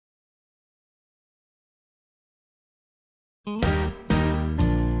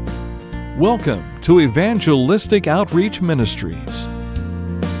Welcome to Evangelistic Outreach Ministries.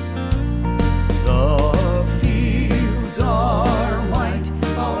 The fields are white,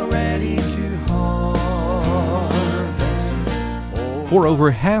 already to harvest. For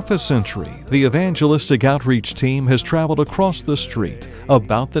over half a century, the Evangelistic Outreach team has traveled across the street,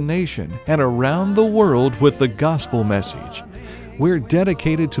 about the nation, and around the world with the gospel message. We're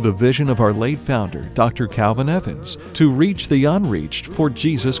dedicated to the vision of our late founder, Dr. Calvin Evans, to reach the unreached for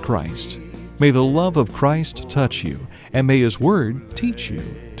Jesus Christ. May the love of Christ touch you, and may His Word teach you.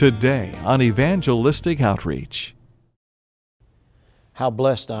 Today on Evangelistic Outreach. How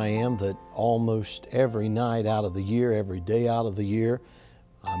blessed I am that almost every night out of the year, every day out of the year,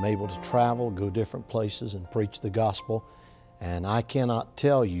 I'm able to travel, go different places, and preach the gospel. And I cannot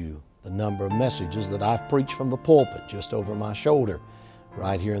tell you the number of messages that I've preached from the pulpit just over my shoulder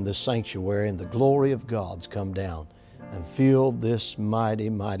right here in this sanctuary, and the glory of God's come down and filled this mighty,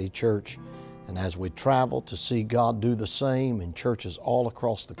 mighty church. And as we travel to see God do the same in churches all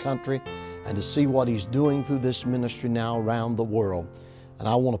across the country, and to see what He's doing through this ministry now around the world. And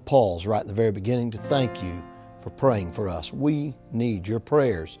I want to pause right in the very beginning to thank you for praying for us. We need your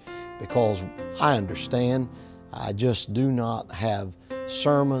prayers, because I understand I just do not have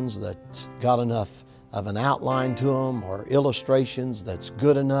sermons that's got enough of an outline to them or illustrations that's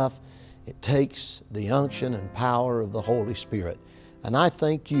good enough. It takes the unction and power of the Holy Spirit. And I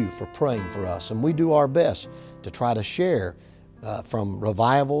thank you for praying for us. And we do our best to try to share from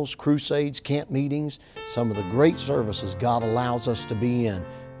revivals, crusades, camp meetings, some of the great services God allows us to be in.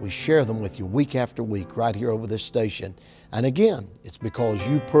 We share them with you week after week right here over this station. And again, it's because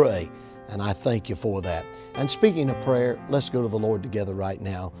you pray, and I thank you for that. And speaking of prayer, let's go to the Lord together right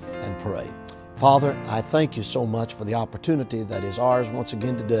now and pray. Father, I thank you so much for the opportunity that is ours once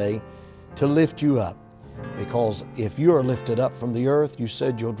again today to lift you up. Because if you are lifted up from the earth, you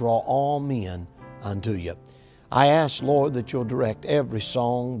said you'll draw all men unto you. I ask, Lord, that you'll direct every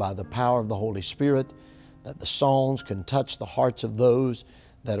song by the power of the Holy Spirit, that the songs can touch the hearts of those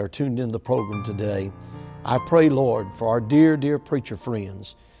that are tuned in the program today. I pray, Lord, for our dear, dear preacher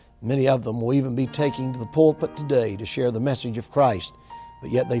friends. Many of them will even be taking to the pulpit today to share the message of Christ,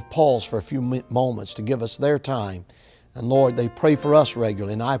 but yet they've paused for a few moments to give us their time. And Lord, they pray for us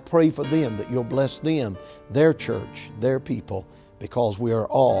regularly, and I pray for them that you'll bless them, their church, their people, because we are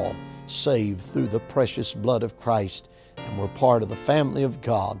all saved through the precious blood of Christ, and we're part of the family of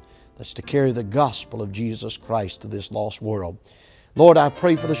God that's to carry the gospel of Jesus Christ to this lost world. Lord, I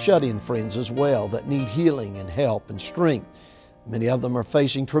pray for the shut-in friends as well that need healing and help and strength. Many of them are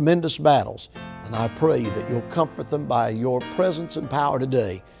facing tremendous battles, and I pray that you'll comfort them by your presence and power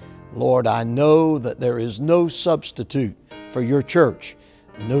today. Lord, I know that there is no substitute for your church,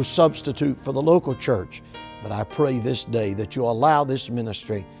 no substitute for the local church, but I pray this day that you'll allow this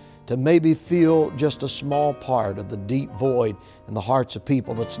ministry to maybe fill just a small part of the deep void in the hearts of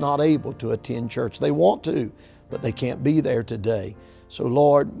people that's not able to attend church. They want to, but they can't be there today. So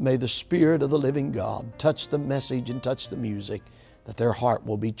Lord, may the Spirit of the living God touch the message and touch the music, that their heart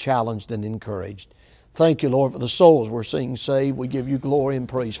will be challenged and encouraged. Thank you, Lord, for the souls we're seeing saved. We give you glory and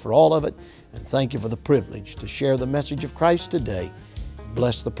praise for all of it. And thank you for the privilege to share the message of Christ today.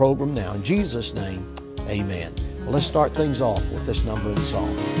 Bless the program now. In Jesus' name, amen. Well, let's start things off with this number and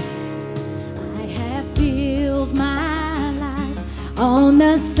song. I have built my life on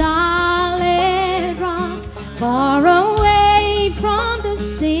the solid rock, far away from the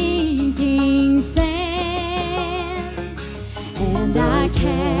sinking sand. And I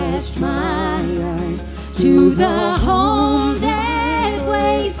cast my eyes to the home that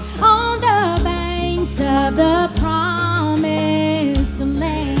waits on the banks of the promised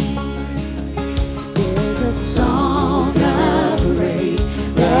land. There's a song of praise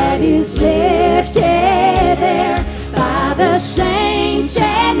that is lifted there by the saints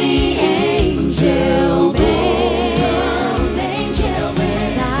and the angel band.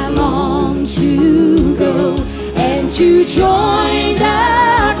 And I long to go and to join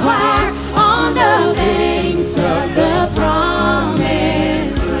the choir on the banks of the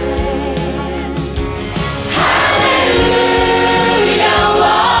promised land. Hallelujah,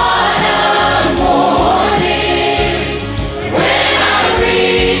 what a morning when I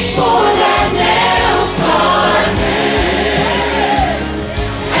reach for that nail-scarred hand,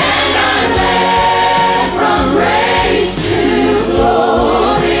 and I'm led from grace to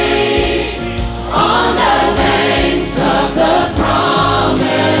glory on the banks of the promised land.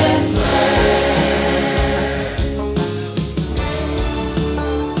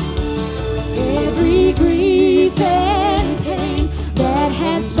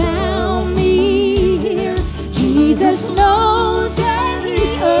 Jesus knows and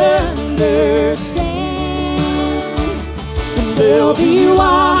He understands. And they'll be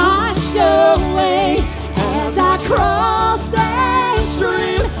washed away as I cross that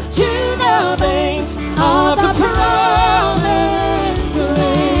stream to the banks of the promised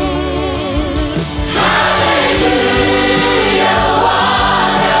land. Hallelujah,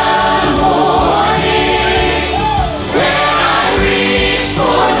 what a morning when I reach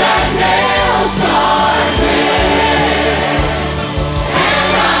for that nail-scarred hand,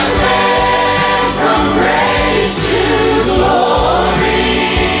 and I'm led from grace to glory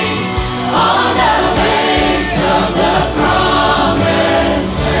on the banks of the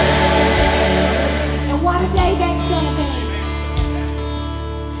promised land. And what a day that's gonna be.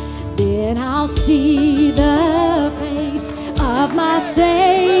 Then I'll see the face of my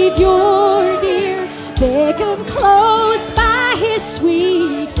Savior dear, beckoned close by His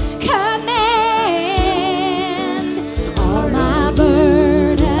sweet command. All my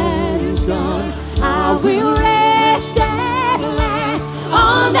burdens gone, I will rest at last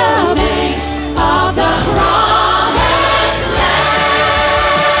on the banks of the promised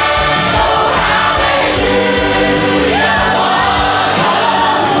land. Oh, hallelujah, what a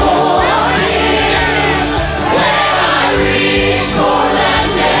morning when I reach for that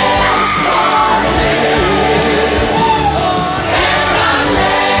nail-scarred hand, and I'm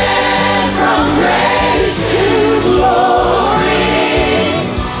led from grace to glory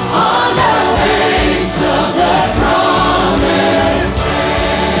on the banks of the promised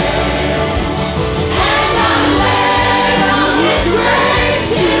land. And I'm led from His grace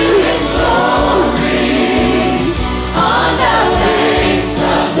to His glory on the banks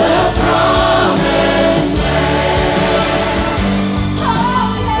of the promised land. Oh,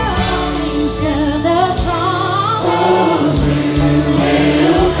 banks of the promised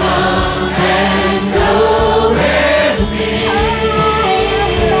will come and go with me. I am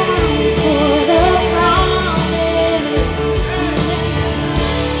bound for the promised land.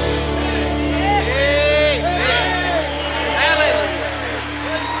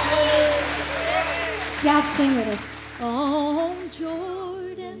 Y'all sing with us. On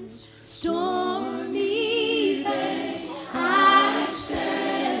Jordan's stormy banks I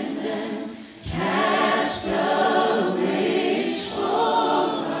stand and cast the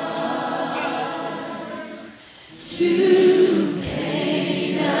wishful eye to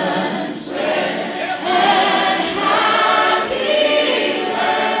Canaan's red and happy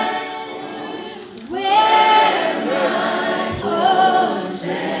land, where my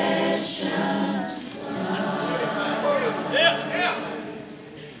possessions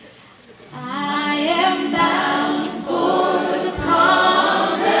I am bound for the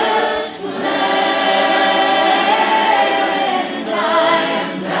promised land. I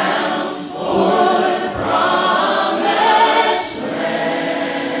am bound for the promised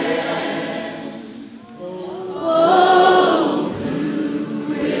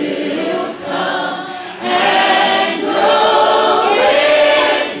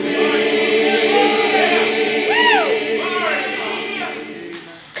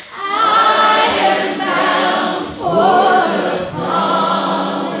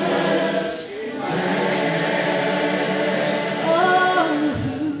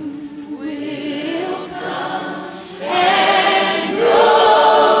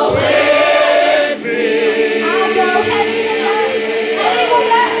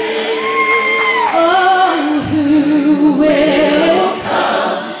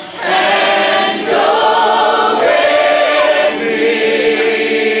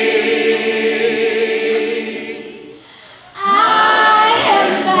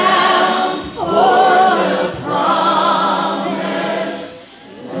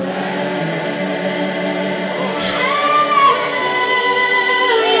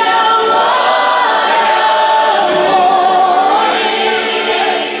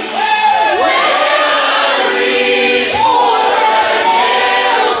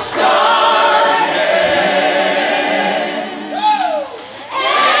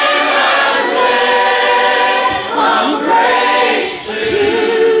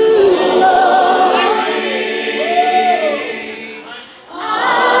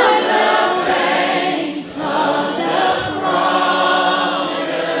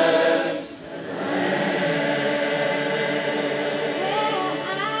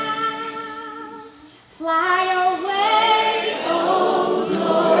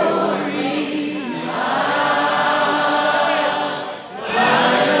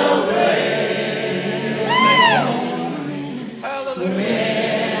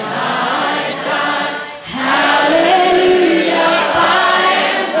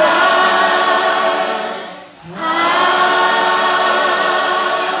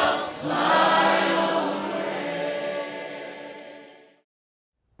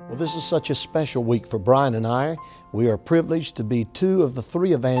this is such a special week for Brian and I. We are privileged to be two of the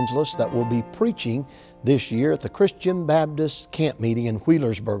three evangelists that will be preaching this year at the Christian Baptist camp meeting in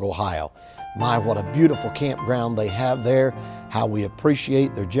Wheelersburg, Ohio. My, what a beautiful campground they have there. How we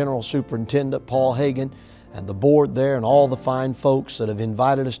appreciate their General Superintendent, Paul Hagan, and the board there and all the fine folks that have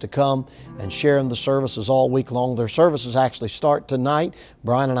invited us to come and share in the services all week long. Their services actually start tonight.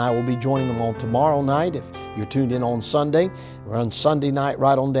 Brian and I will be joining them on tomorrow night if you're tuned in on Sunday. We're on Sunday night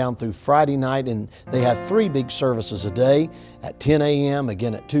right on down through Friday night, and they have 3 big services a day at 10 a.m.,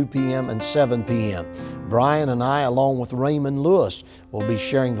 again at 2 p.m. and 7 p.m. Brian and I, along with Raymond Lewis, will be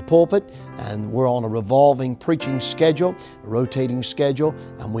sharing the pulpit, and we're on a revolving preaching schedule, a rotating schedule,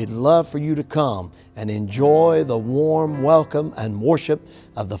 and we'd love for you to come and enjoy the warm welcome and worship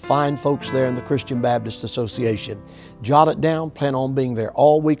of the fine folks there in the Christian Baptist Association. Jot it down, plan on being there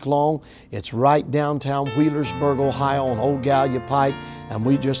all week long. It's right downtown Wheelersburg, Ohio on Old Gallia Pike, and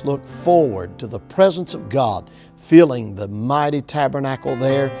we just look forward to the presence of God, feeling the mighty tabernacle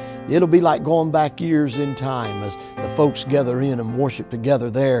there. It'll be like going back years in time as the folks gather in and worship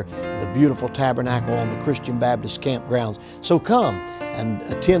together there, the beautiful tabernacle on the Christian Baptist campgrounds. So come and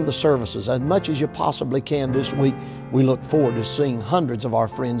attend the services as much as you possibly can this week. We look forward to seeing hundreds of our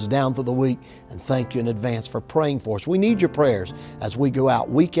friends down through the week, and thank you in advance for praying for us. We need your prayers as we go out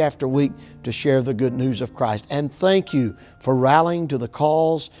week after week to share the good news of Christ. And thank you for rallying to the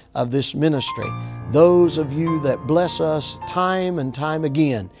cause of this ministry. Those of you that bless us time and time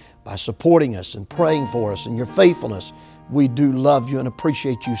again by supporting us and praying for us and your faithfulness, we do love you and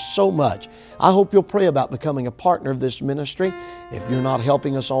appreciate you so much. I hope you'll pray about becoming a partner of this ministry. If you're not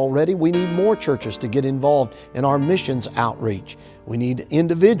helping us already, we need more churches to get involved in our missions outreach. We need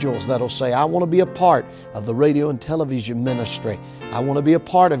individuals that'll say, I want to be a part of the radio and television ministry. I want to be a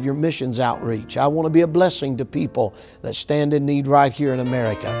part of your missions outreach. I want to be a blessing to people that stand in need right here in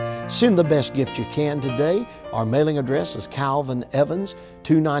America. Send the best gift you can today. Our mailing address is Calvin Evans,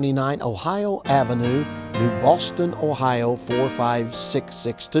 299 Ohio Avenue, New Boston, Ohio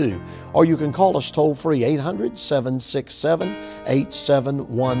 45662. Or you can call us toll free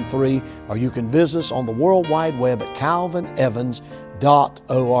 800-767-8713, or you can visit us on the World Wide Web at calvinevans.org.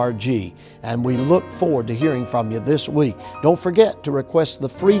 And we look forward to hearing from you this week. Don't forget to request the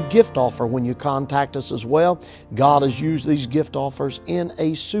free gift offer when you contact us as well. God has used these gift offers in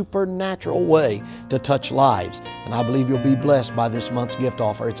a supernatural way to touch lives, and I believe you'll be blessed by this month's gift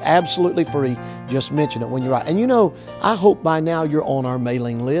offer. It's absolutely free. Just mention it when you're out. And you know, I hope by now you're on our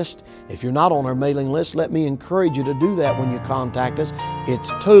mailing list. If you're not on our mailing list, let me encourage you to do that when you contact us.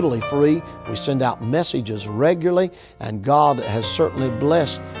 It's totally free. We send out messages regularly, and God has certainly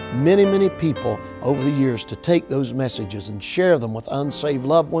blessed many, many people over the years to take those messages and share them with unsaved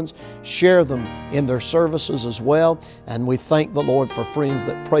loved ones, share them in their services as well. And we thank the Lord for friends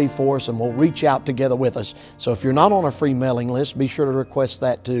that pray for us and will reach out together with us. So if you're not on a free mailing list, be sure to request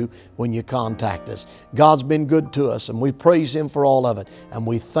that too when you contact us. God's been good to us, and we praise Him for all of it. And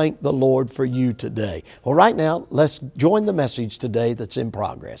we thank the Lord for you today. Well, right now, let's join the message today that's in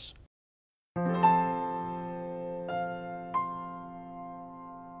progress.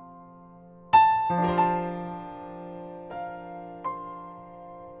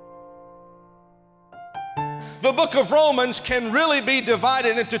 The book of Romans can really be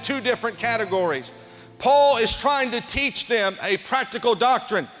divided into 2 different categories. Paul is trying to teach them a practical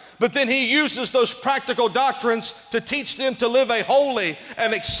doctrine, but then he uses those practical doctrines to teach them to live a holy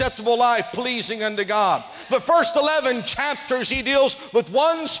and acceptable life pleasing unto God. The first 11 chapters he deals with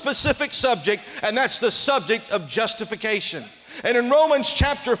one specific subject, and that's the subject of justification. And in Romans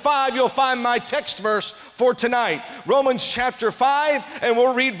chapter 5, you'll find my text verse for tonight. Romans chapter 5, and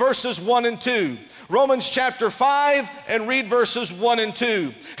we'll read verses 1 and 2. Romans chapter 5 and read verses 1 and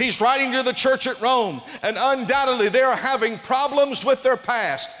 2. He's writing to the church at Rome, and undoubtedly they are having problems with their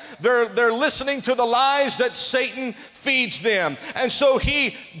past. They're listening to the lies that Satan feeds them. And so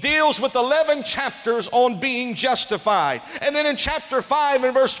he deals with 11 chapters on being justified. And then in chapter 5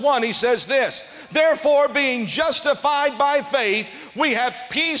 and verse 1 he says this, therefore being justified by faith, we have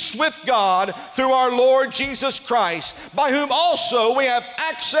peace with God through our Lord Jesus Christ, by whom also we have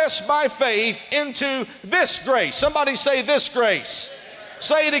access by faith into this grace. Somebody say this grace.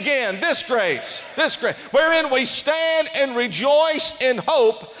 Say it again, this grace, wherein we stand and rejoice in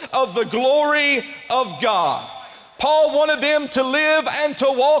hope of the glory of God. Paul wanted them to live and to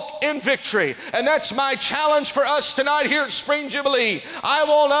walk in victory. And that's my challenge for us tonight here at Spring Jubilee. I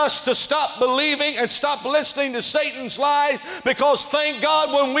want us to stop believing and stop listening to Satan's lies, because thank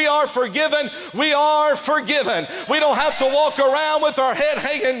God when we are forgiven, we are forgiven. We don't have to walk around with our head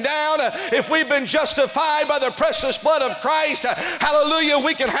hanging down. If we've been justified by the precious blood of Christ, hallelujah,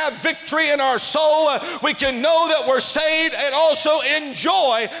 we can have victory in our soul. We can know that we're saved and also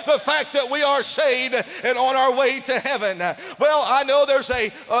enjoy the fact that we are saved and on our way to heaven. Well, I know there's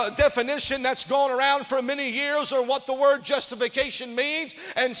a definition that's gone around for many years on what the word justification means,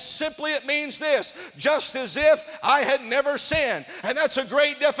 and simply it means this: just as if I had never sinned. And that's a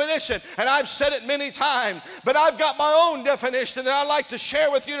great definition, and I've said it many times, but I've got my own definition that I'd like to share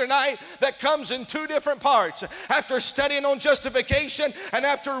with you tonight that comes in two different parts. After studying on justification and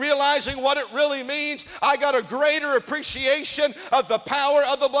after realizing what it really means, I got a greater appreciation of the power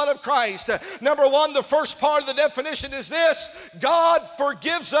of the blood of Christ. Number one, the first part of the definition is this: God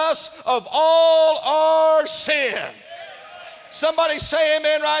forgives us of all our sin. Somebody say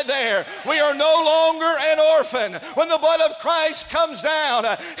amen right there. We are no longer an orphan. When the blood of Christ comes down,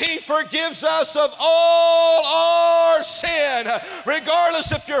 He forgives us of all our sin.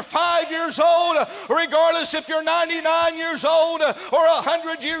 Regardless if you're 5 years old, regardless if you're 99 years old or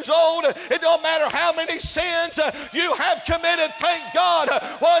 100 years old, it don't matter how many sins you have committed. Thank God,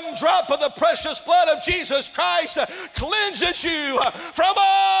 one drop of the precious blood of Jesus Christ cleanses you from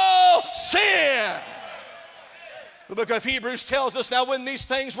all sin. The book of Hebrews tells us, now when these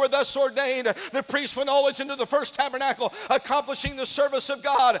things were thus ordained, the priest went always into the first tabernacle, accomplishing the service of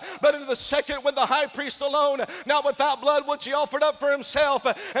God, but into the second with the high priest alone, not without blood, which he offered up for himself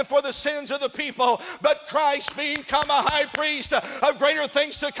and for the sins of the people. But Christ being come a high priest of greater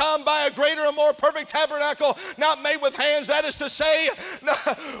things to come by a greater and more perfect tabernacle, not made with hands, that is to say,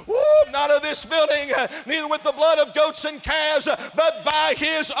 not of this building, neither with the blood of goats and calves, but by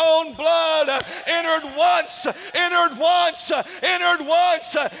his own blood, entered once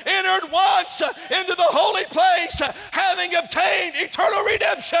into the holy place, having obtained eternal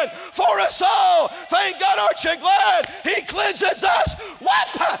redemption for us all. Thank God, aren't you glad? He cleanses us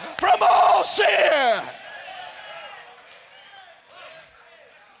from all sin.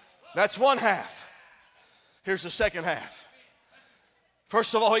 That's one half. Here's the second half.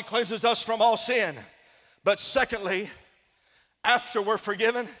 First of all, He cleanses us from all sin. But secondly, after we're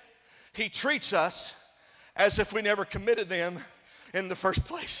forgiven, He treats us as if we never committed them in the first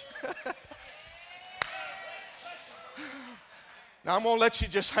place. Now, I'm going to let you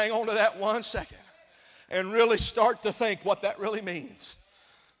just hang on to that 1 second and really start to think what that really means.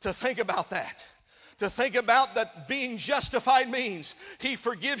 To think about that. To think about that being justified means He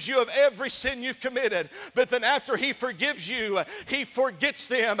forgives you of every sin you've committed. But then after He forgives you, He forgets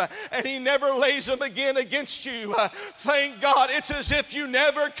them and He never lays them again against you. Thank God, it's as if you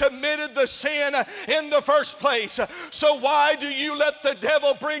never committed the sin in the first place. So why do you let the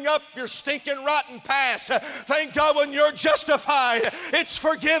devil bring up your stinking rotten past? Thank God, when you're justified, it's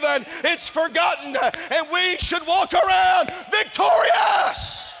forgiven, it's forgotten, and we should walk around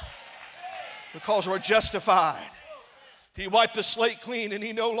victorious. Because we're justified. He wiped the slate clean and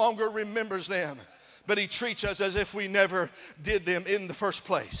He no longer remembers them. But He treats us as if we never did them in the first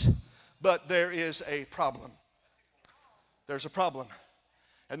place. But there is a problem. There's a problem.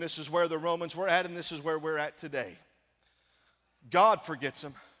 And this is where the Romans were at, and this is where we're at today. God forgets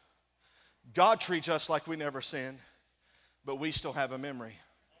them. God treats us like we never sinned. But we still have a memory.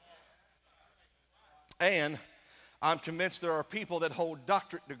 And I'm convinced there are people that hold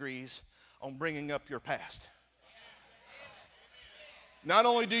doctorate degrees on bringing up your past. Not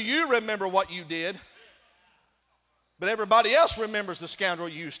only do you remember what you did, but everybody else remembers the scoundrel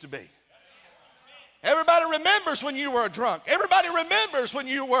you used to be. Everybody remembers when you were a drunk. Everybody remembers when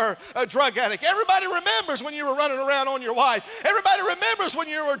you were a drug addict. Everybody remembers when you were running around on your wife. Everybody remembers when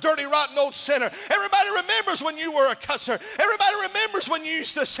you were a dirty, rotten old sinner. Everybody remembers when you were a cusser. Everybody remembers when you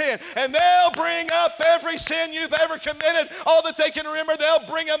used to sin. And they'll bring up every sin you've ever committed. All that they can remember, they'll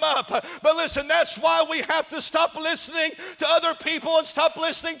bring them up. But listen, that's why we have to stop listening to other people and stop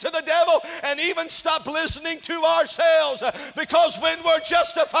listening to the devil and even stop listening to ourselves. Because when we're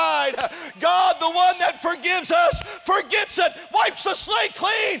justified, God, the one that forgives us, forgets it, wipes the slate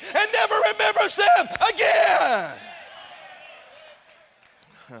clean, and never remembers them again.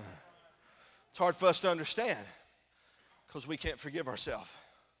 It's hard for us to understand because we can't forgive ourselves.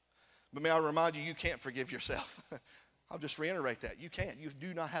 But may I remind you, you can't forgive yourself. I'll just reiterate that. You can't. You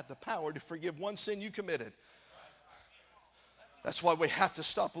do not have the power to forgive one sin you committed. That's why we have to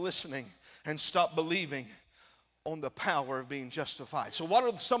stop listening and stop believing on the power of being justified. So what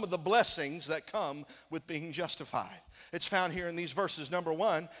are some of the blessings that come with being justified? It's found here in these verses. Number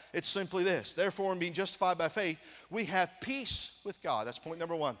one, it's simply this. Therefore, in being justified by faith, we have peace with God. That's point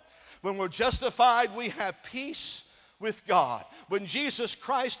number one. When we're justified, we have peace with God. When Jesus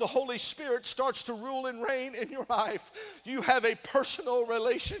Christ, the Holy Spirit, starts to rule and reign in your life, you have a personal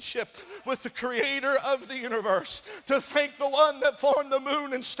relationship with the Creator of the universe. To thank the one that formed the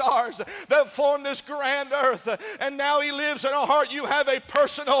moon and stars, that formed this grand earth, and now He lives in our heart. You have a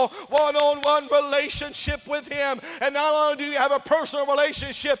personal one-on-one relationship with Him. And not only do you have a personal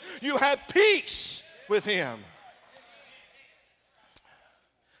relationship, you have peace with Him.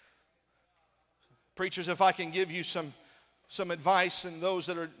 Preachers, if I can give you some advice, and those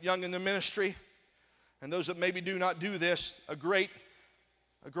that are young in the ministry and those that maybe do not do this, a great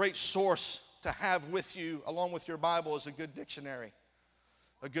source to have with you along with your Bible is a good dictionary.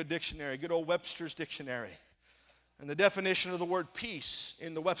 A good old Webster's dictionary. And the definition of the word peace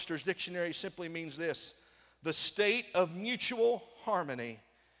in the Webster's dictionary simply means this: the state of mutual harmony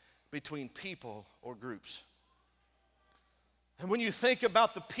between people or groups. And when you think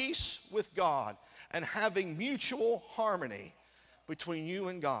about the peace with God and having mutual harmony between you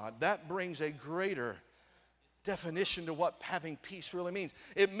and God, that brings a greater definition to what having peace really means.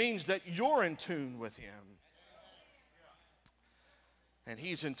 It means that you're in tune with Him, and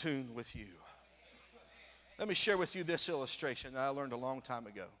He's in tune with you. Let me share with you this illustration that I learned a long time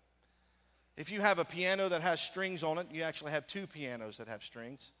ago. If you have a piano that has strings on it, you actually have two pianos that have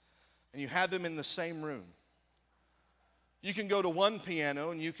strings, and you have them in the same room. You can go to one piano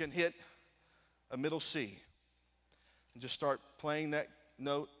and you can hit a middle C and just start playing that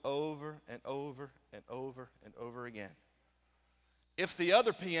note over and over and over and over again. If the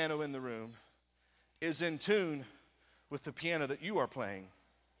other piano in the room is in tune with the piano that you are playing,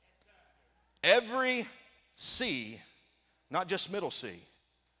 every C, not just middle C,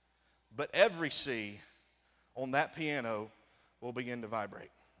 but every C on that piano will begin to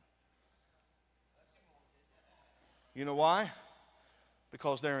vibrate. You know why?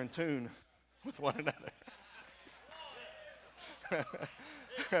 Because they're in tune with one another.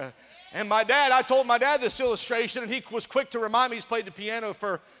 And my dad, I told my dad this illustration, and he was quick to remind me. He's played the piano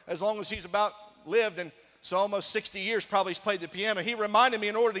for as long as he's about lived, and so almost 60 years probably he's played the piano. He reminded me,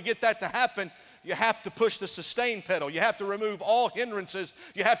 in order to get that to happen, you have to push the sustain pedal. You have to remove all hindrances.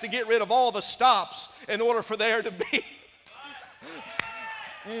 You have to get rid of all the stops in order for there to be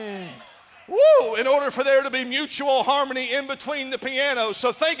in order for there to be mutual harmony in between the pianos.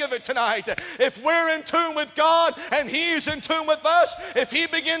 So think of it tonight. If we're in tune with God and He's in tune with us, if He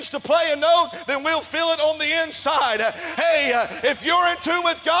begins to play a note, then we'll feel it on the inside. Hey, if you're in tune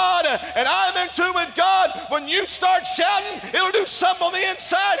with God and I'm in tune with God, when you start shouting, it'll do something on the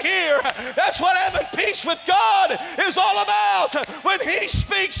inside here. That's what having peace with God is all about. When He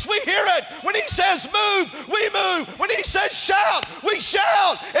speaks, we hear it. When He says move, we move. When He says shout, we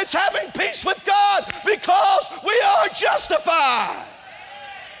shout. It's having peace with God because we are justified.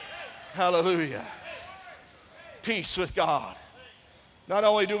 Hallelujah. Peace with God. Not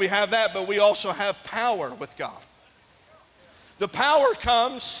only do we have that, but we also have power with God. The power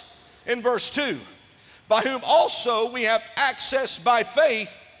comes in verse 2. By whom also we have access by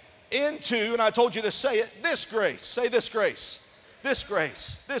faith into, and I told you to say it, this grace. Say this grace. This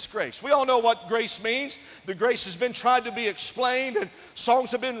grace, this grace. We all know what grace means. The grace has been tried to be explained, and songs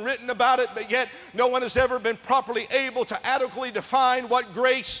have been written about it, but yet no one has ever been properly able to adequately define what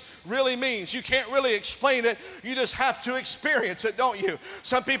grace really means. You can't really explain it. You just have to experience it, don't you?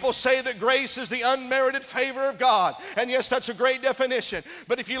 Some people say that grace is the unmerited favor of God, and yes, that's a great definition.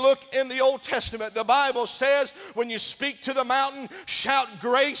 But if you look in the Old Testament, the Bible says when you speak to the mountain, shout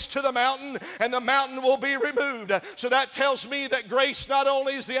grace to the mountain, and the mountain will be removed. So that tells me that grace not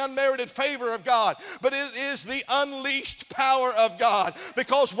only is the unmerited favor of God, but it is the unleashed power of God.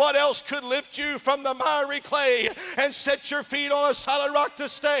 Because what else could lift you from the miry clay and set your feet on a solid rock to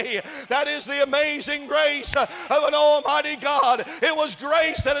stay? That is the amazing grace of an almighty God. It was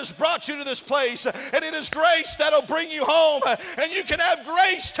grace that has brought you to this place, and it is grace that will bring you home. And you can have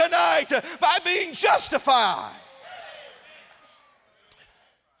grace tonight by being justified.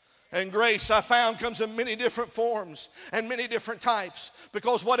 And grace, I found, comes in many different forms and many different types,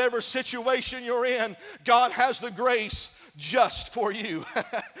 because whatever situation you're in, God has the grace just for you.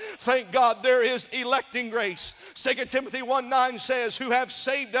 Thank God there is electing grace. 2 Timothy 1:9 says, who have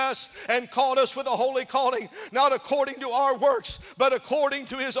saved us and called us with a holy calling, not according to our works, but according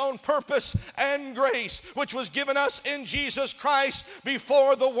to his own purpose and grace, which was given us in Jesus Christ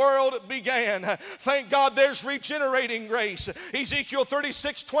before the world began. Thank God there's regenerating grace. Ezekiel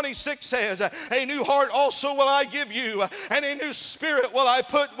 36:26 says, a new heart also will I give you, and a new spirit will I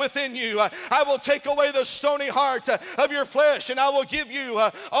put within you. I will take away the stony heart of your flesh, and I will give you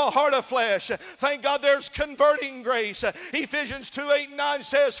a heart of flesh. Thank God there's converting grace. Ephesians 2:8-9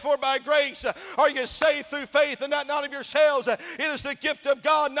 says, for by grace are you saved through faith, and that not of yourselves. It is the gift of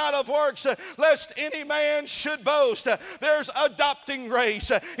God, not of works, lest any man should boast. There's adopting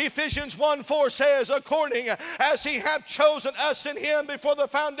grace. Ephesians 1:4 says, according as he hath chosen us in him before the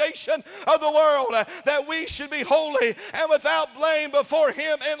foundation of the world, that we should be holy and without blame before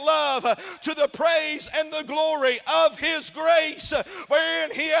him in love, to the praise and the glory of his grace,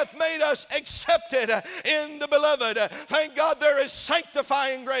 wherein he hath made us accepted in the beloved. Thank God there is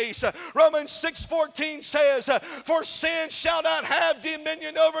sanctifying grace. Romans 6:14 says, for sin shall not have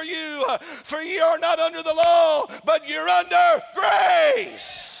dominion over you, for ye are not under the law, but you're under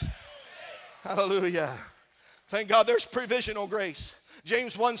grace. Hallelujah. Thank God there's provisional grace.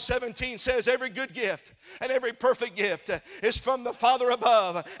 James 1:17 says, every good gift and every perfect gift is from the Father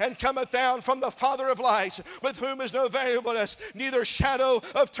above, and cometh down from the Father of lights, with whom is no variableness, neither shadow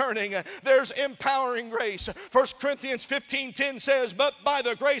of turning. There's empowering grace. 1 Corinthians 15:10 says, but by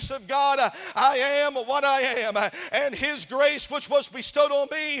the grace of God I am what I am, and his grace which was bestowed on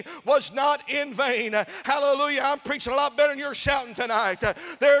me was not in vain. Hallelujah. I'm preaching a lot better than you're shouting tonight.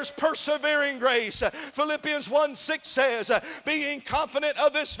 There's persevering grace. Philippians 1:6 says, being confident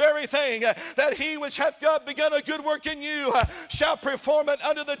of this very thing, that he which hath begun a good work in you shall perform it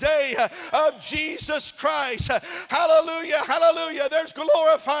unto the day of Jesus Christ. Hallelujah, hallelujah. There's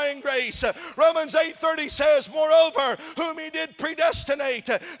glorifying grace. Romans 8:30 says, moreover, whom he did predestinate,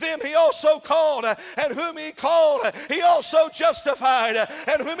 them he also called, and whom he called, he also justified,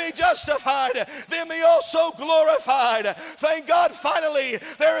 and whom he justified, them he also glorified. Thank God, finally,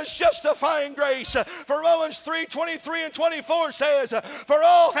 there is justifying grace. For Romans 3:23 and 24 says, for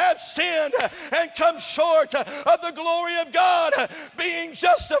all have sinned and come short of the glory of God, being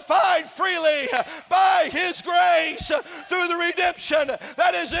justified freely by his grace through the redemption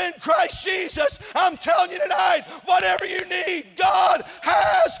that is in Christ Jesus. I'm telling you tonight, whatever you need, God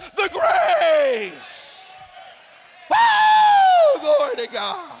has the grace. Woo! Glory to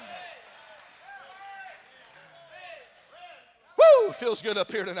God. Woo! Feels good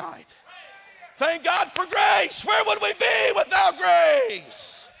up here tonight. Thank God for grace. Where would we be without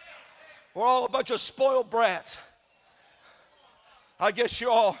grace? We're all a bunch of spoiled brats. I guess you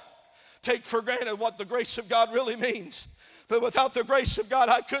all take for granted what the grace of God really means. But without the grace of God,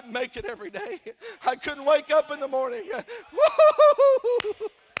 I couldn't make it every day. I couldn't wake up in the morning. Woo!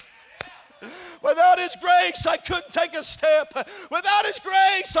 Without his grace, I couldn't take a step. Without his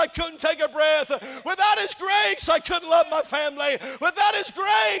grace, I couldn't take a breath. Without his grace, I couldn't love my family. Without his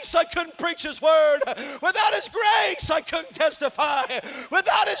grace, I couldn't preach his word. Without his grace, I couldn't testify.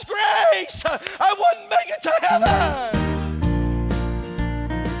 Without his grace, I wouldn't make it to heaven.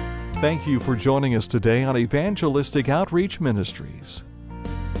 Thank you for joining us today on Evangelistic Outreach Ministries.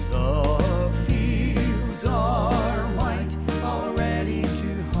 The fields are white, already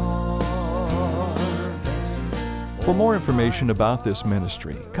to harvest. For more information about this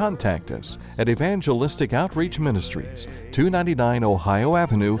ministry, contact us at Evangelistic Outreach Ministries, 299 Ohio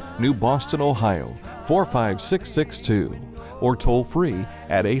Avenue, New Boston, Ohio, 45662, or toll free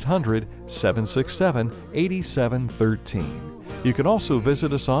at 800-767-8713. You can also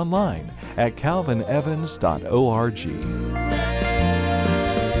visit us online at calvinevans.org.